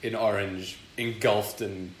monk in orange, engulfed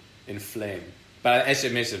in flame. But actually,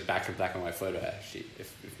 I mentioned back in black and white photo, actually,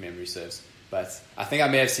 if memory serves. But I think I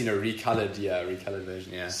may have seen a recolored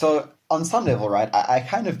version, yeah. So on some level, right, I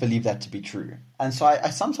kind of believe that to be true. And so I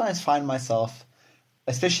sometimes find myself,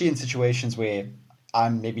 especially in situations where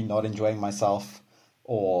I'm maybe not enjoying myself,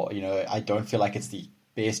 or, I don't feel like it's the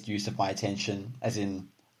best use of my attention, as in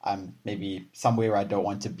I'm maybe somewhere I don't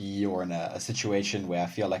want to be, or in a situation where I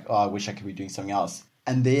feel like, I wish I could be doing something else.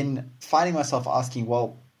 And then finding myself asking,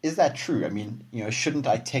 well, is that true? I mean, shouldn't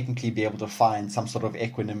I technically be able to find some sort of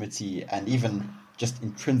equanimity and even just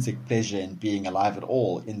intrinsic pleasure in being alive at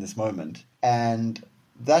all in this moment? And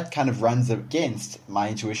that kind of runs against my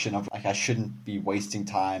intuition of I shouldn't be wasting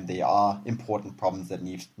time. There are important problems that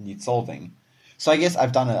need solving. So I guess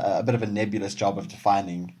I've done a bit of a nebulous job of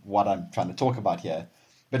defining what I'm trying to talk about here.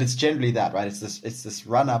 But it's generally that, right? It's this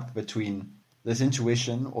run-up between this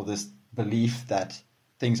intuition or this belief that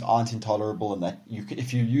things aren't intolerable, and that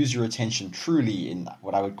if you use your attention truly in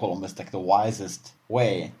what I would call almost like the wisest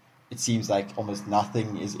way, it seems like almost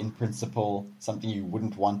nothing is in principle something you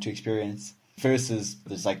wouldn't want to experience, versus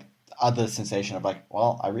there's like other sensation of like,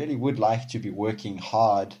 well, I really would like to be working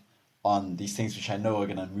hard on these things which I know are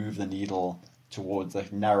going to move the needle towards a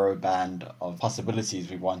narrow band of possibilities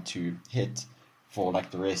we want to hit for like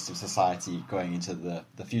the rest of society going into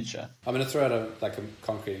the future. I'm going to throw out a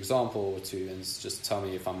concrete example or two and just tell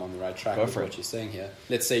me if I'm on the right track with what you're saying here.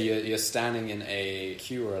 Let's say you're standing in a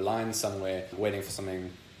queue or a line somewhere waiting for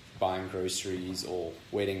something, buying groceries or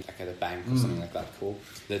waiting at a bank or something like that. Cool.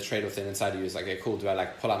 The trade-off then inside you is like, okay, cool, do I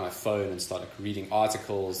pull out my phone and start reading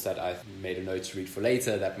articles that I've made a note to read for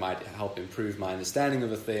later that might help improve my understanding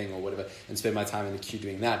of a thing or whatever, and spend my time in the queue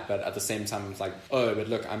doing that? But at the same time, I'm like, oh, but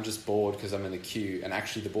look, I'm just bored because I'm in the queue, and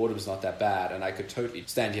actually the boredom's not that bad, and I could totally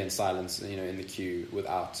stand here in silence, in the queue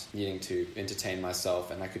without needing to entertain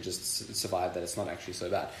myself, and I could just survive that. It's not actually so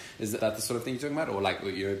bad. Is that the sort of thing you're talking about? Or like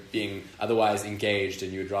you're being otherwise engaged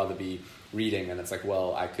and you would rather be reading, and it's like,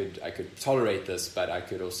 well, I could tolerate this, but I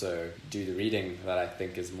could also do the reading that I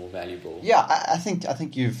think is more valuable. Yeah, I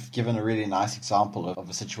think you've given a really nice example of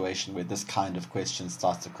a situation where this kind of question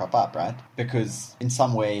starts to crop up, right? Because in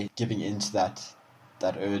some way, giving into that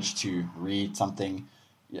urge to read something,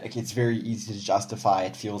 like, it's very easy to justify.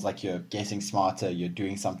 It feels like you're getting smarter, you're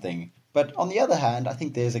doing something. But on the other hand, I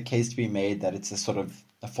think there's a case to be made that it's a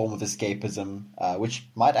form of escapism, which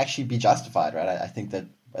might actually be justified, right? I think that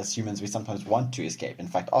as humans, we sometimes want to escape, in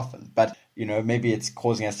fact, often. But, maybe it's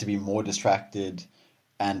causing us to be more distracted,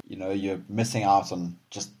 and, you're missing out on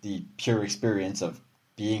just the pure experience of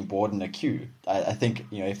being bored in a queue. I think,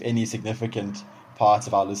 if any significant part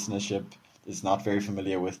of our listenership is not very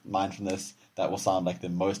familiar with mindfulness, that will sound like the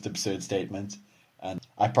most absurd statement. And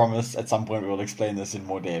I promise at some point we will explain this in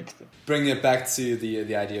more depth. Bring it back to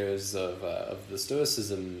the ideas of the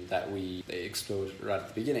Stoicism that we explored right at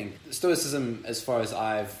the beginning. Stoicism, as far as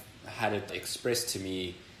I've had it expressed to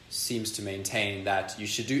me, seems to maintain that you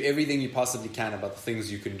should do everything you possibly can about the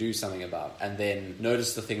things you can do something about, and then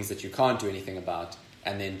notice the things that you can't do anything about,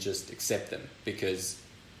 and then just accept them, because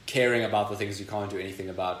caring about the things you can't do anything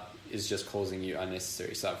about is just causing you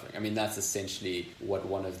unnecessary suffering. I mean, that's essentially what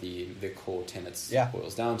one of the core tenets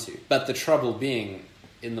boils down to. But the trouble being,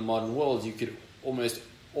 in the modern world, you could almost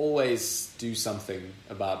always do something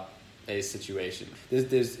about a situation.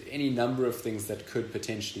 There's any number of things that could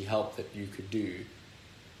potentially help that you could do.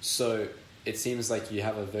 So it seems like you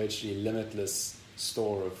have a virtually limitless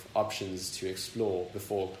store of options to explore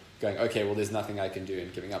before going, okay, well, there's nothing I can do,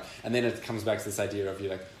 and giving up. And then it comes back to this idea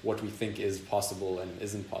of what we think is possible and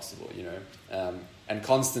isn't possible, and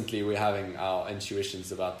constantly we're having our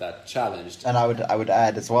intuitions about that challenged. And I would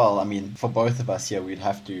add as well, I mean, for both of us here, we'd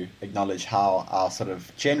have to acknowledge how our sort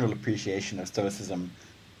of general appreciation of Stoicism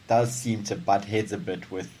does seem to butt heads a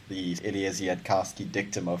bit with the Eliezer Yudkowsky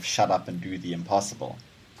dictum of shut up and do the impossible.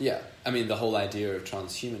 Yeah, I mean, the whole idea of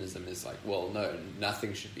transhumanism is like, well, no,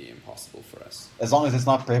 nothing should be impossible for us. As long as it's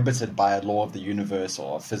not prohibited by a law of the universe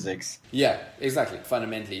or physics. Yeah, exactly.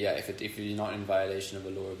 Fundamentally, yeah, if you're not in violation of a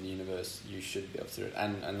law of the universe, you should be able to do it.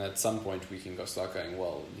 And at some point we can start going,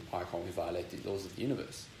 well, why can't we violate the laws of the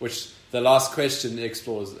universe? Which the last question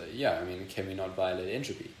explores, can we not violate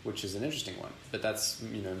entropy? Which is an interesting one. But that's,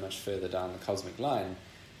 much further down the cosmic line.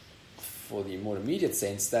 For the more immediate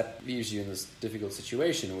sense, that leaves you in this difficult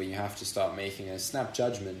situation where you have to start making a snap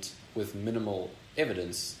judgment with minimal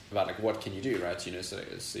evidence about like what can you do, right? So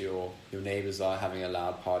your neighbors are having a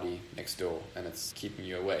loud party next door and it's keeping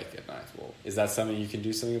you awake at night. Well, is that something you can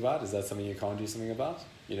do something about? Is that something you can't do something about?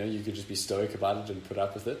 You could just be stoic about it and put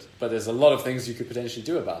up with it. But there's a lot of things you could potentially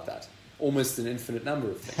do about that. Almost an infinite number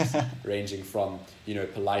of things, ranging from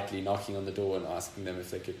politely knocking on the door and asking them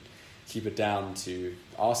if they could keep it down to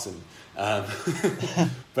arson.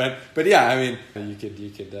 But yeah, I mean, you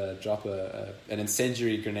could drop an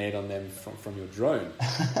incendiary grenade on them from your drone.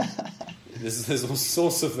 There's all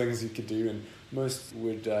sorts of things you could do, and most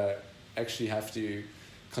would actually have to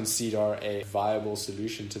concede are a viable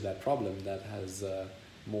solution to that problem that has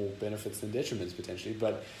more benefits than detriments potentially.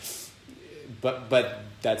 But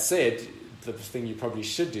that said, the thing you probably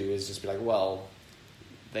should do is just be like, well,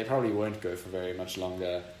 they probably won't go for very much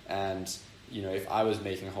longer. And, if I was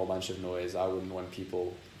making a whole bunch of noise, I wouldn't want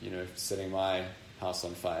people, setting my house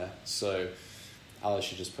on fire. So I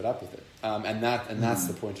should just put up with it. And that's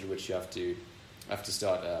the point at which you have to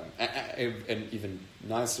start. An even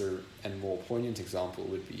nicer and more poignant example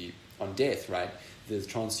would be on death, right? The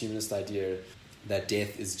transhumanist idea that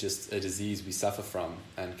death is just a disease we suffer from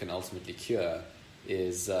and can ultimately cure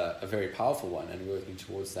is a very powerful one, and working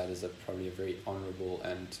towards that is probably a very honorable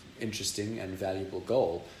and interesting and valuable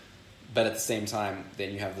goal. But at the same time,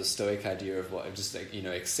 then you have the Stoic idea of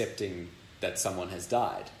accepting that someone has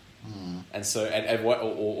died, and so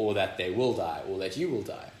or that they will die, or that you will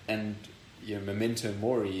die, and memento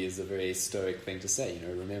mori is a very Stoic thing to say.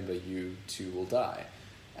 Remember, you too will die,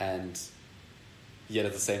 and yet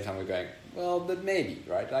at the same time we're going, well, but maybe,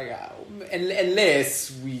 right? Like,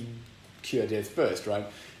 unless we cure death first, right?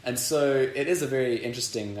 And so it is a very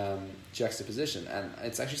interesting juxtaposition, and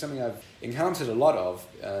it's actually something I've encountered a lot of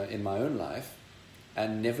in my own life,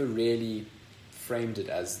 and never really framed it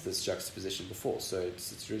as this juxtaposition before. So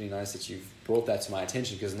it's really nice that you've brought that to my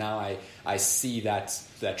attention, because now I see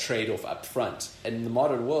that trade-off up front. In the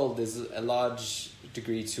modern world, there's a large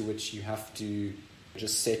degree to which you have to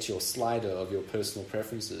just set your slider of your personal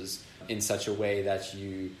preferences in such a way that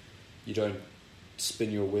you don't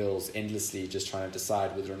spin your wheels endlessly just trying to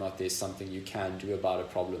decide whether or not there's something you can do about a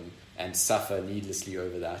problem and suffer needlessly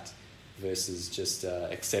over that, versus just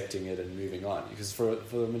accepting it and moving on. Because for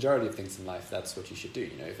the majority of things in life, that's what you should do.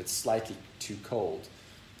 If it's slightly too cold,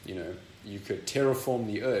 you could terraform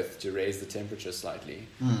the earth to raise the temperature slightly,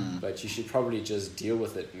 but you should probably just deal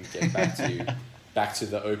with it and get back to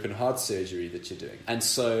the open heart surgery that you're doing. And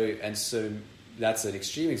so that's an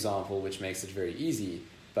extreme example, which makes it very easy.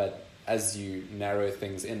 But as you narrow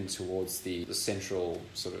things in towards the central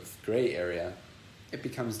sort of grey area, it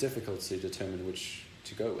becomes difficult to determine which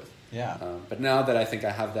to go with. Yeah. But now that I think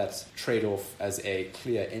I have that trade-off as a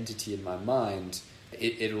clear entity in my mind,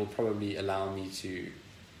 it will probably allow me to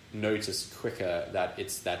notice quicker that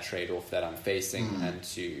it's that trade-off that I'm facing, and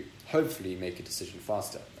to hopefully make a decision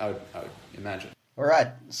faster, I would imagine. All right.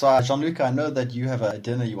 So, Gianluca, I know that you have a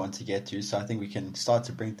dinner you want to get to, so I think we can start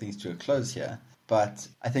to bring things to a close here. But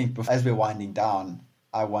I think as we're winding down,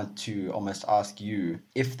 I want to almost ask you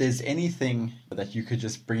if there's anything that you could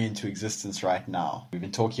just bring into existence right now. We've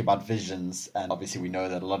been talking about visions, and obviously we know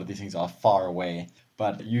that a lot of these things are far away,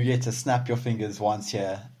 but you get to snap your fingers once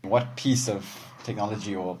here. What piece of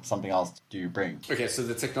technology or something else do you bring? Okay, so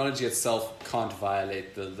the technology itself can't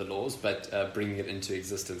violate the laws, but bringing it into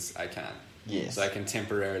existence, I can. Yes. So I can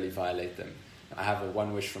temporarily violate them. I have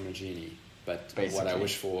one wish from a genie. But basically, what I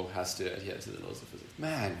wish for has to adhere to the laws of physics.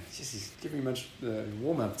 Man, he's giving me much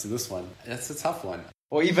warm-up to this one. That's a tough one.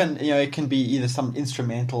 Or even, it can be either some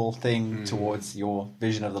instrumental thing towards your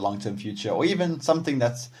vision of the long-term future, or even something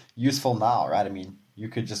that's useful now, right? I mean, you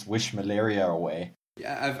could just wish malaria away.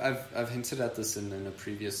 Yeah, I've hinted at this in a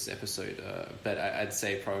previous episode, but I'd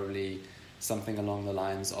say probably something along the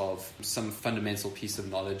lines of some fundamental piece of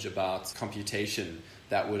knowledge about computation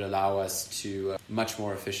that would allow us to much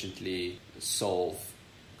more efficiently solve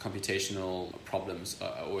computational problems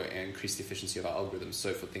or increase the efficiency of our algorithms.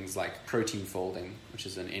 So for things like protein folding, which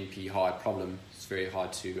is an NP-hard problem, it's very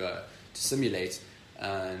hard to simulate.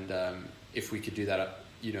 And if we could do that,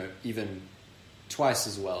 even twice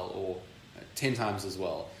as well or 10 times as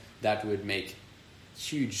well, that would make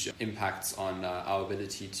huge impacts on our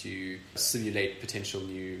ability to simulate potential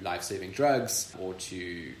new life-saving drugs or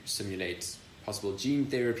to simulate possible gene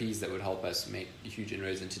therapies that would help us make huge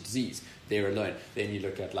inroads into disease there alone. Then you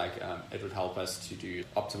look at it would help us to do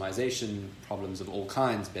optimization problems of all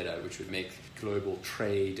kinds better, which would make global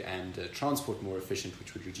trade and transport more efficient,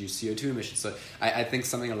 which would reduce CO2 emissions. So I think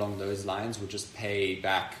something along those lines would just pay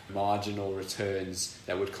back marginal returns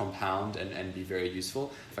that would compound and be very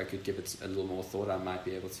useful. If I could give it a little more thought, I might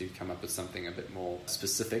be able to come up with something a bit more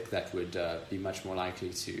specific that would be much more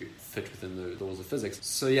likely to fit within the laws of physics.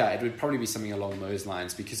 So yeah, it would probably be something along those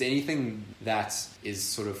lines, because anything that is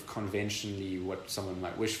sort of conventionally what someone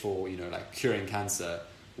might wish for, like curing cancer,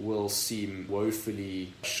 will seem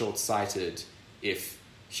woefully short-sighted if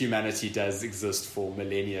humanity does exist for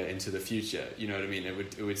millennia into the future. You know what I mean?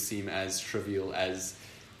 It would seem as trivial as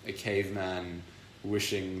a caveman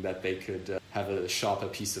wishing that they could have a sharper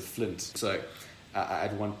piece of flint. So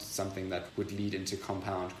I'd want something that would lead into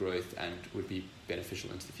compound growth and would be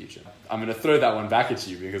beneficial into the future. I'm going to throw that one back at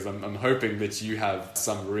you because I'm hoping that you have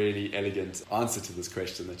some really elegant answer to this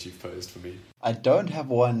question that you've posed for me. I don't have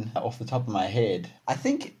one off the top of my head. I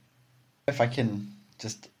think if I can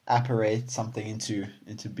just apparate something into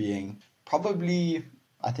being, probably,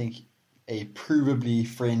 I think, a provably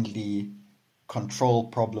friendly, control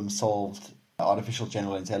problem solved artificial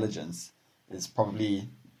general intelligence is probably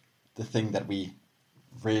the thing that we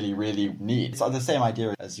really, really need. It's the same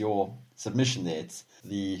idea as your submission there. It's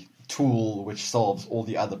the tool which solves all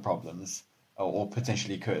the other problems, or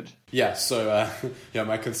potentially could. Yeah, so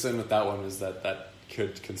my concern with that one is that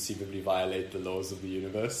could conceivably violate the laws of the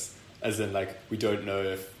universe. As in, we don't know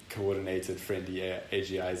if coordinated friendly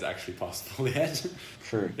AGI is actually possible yet.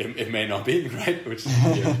 True. It may not be, right? Which is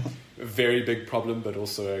a very big problem, but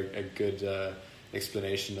also a good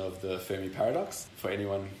explanation of the Fermi paradox. For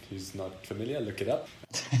anyone who's not familiar, look it up.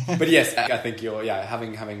 But yes, I think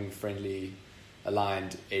having friendly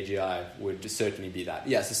aligned AGI would certainly be that.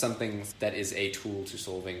 Yeah, so something that is a tool to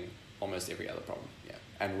solving almost every other problem. Yeah,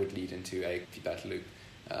 and would lead into a feedback loop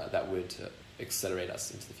that would accelerate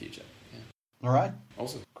us into the future. Yeah. All right.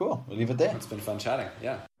 Awesome. Cool. We'll leave it there. It's been fun chatting.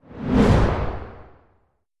 Yeah.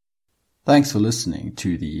 Thanks for listening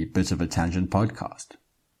to the Bit of a Tangent podcast.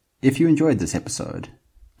 If you enjoyed this episode,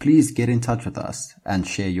 please get in touch with us and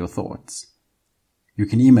share your thoughts. You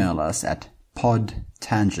can email us at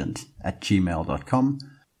podtangent@gmail.com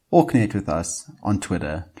or connect with us on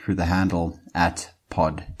Twitter through the handle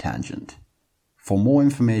 @podtangent. For more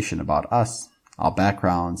information about us, our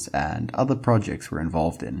backgrounds, and other projects we're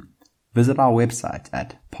involved in, visit our website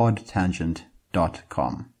at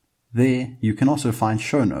podtangent.com. There, you can also find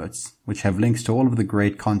show notes, which have links to all of the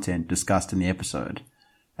great content discussed in the episode.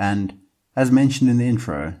 And, as mentioned in the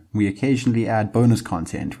intro, we occasionally add bonus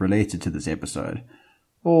content related to this episode,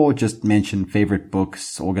 or just mention favorite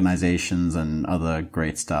books, organizations, and other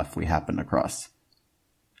great stuff we happen across.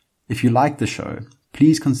 If you like the show,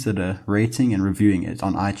 please consider rating and reviewing it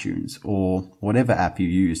on iTunes or whatever app you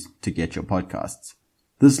use to get your podcasts.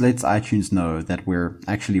 This lets iTunes know that we're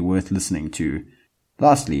actually worth listening to.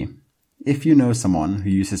 Lastly, if you know someone who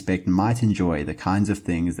you suspect might enjoy the kinds of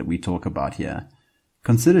things that we talk about here,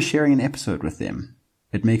 consider sharing an episode with them.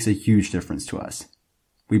 It makes a huge difference to us.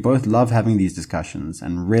 We both love having these discussions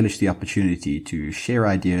and relish the opportunity to share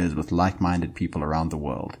ideas with like-minded people around the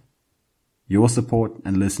world. Your support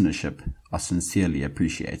and listenership are sincerely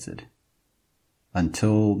appreciated.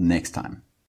 Until next time.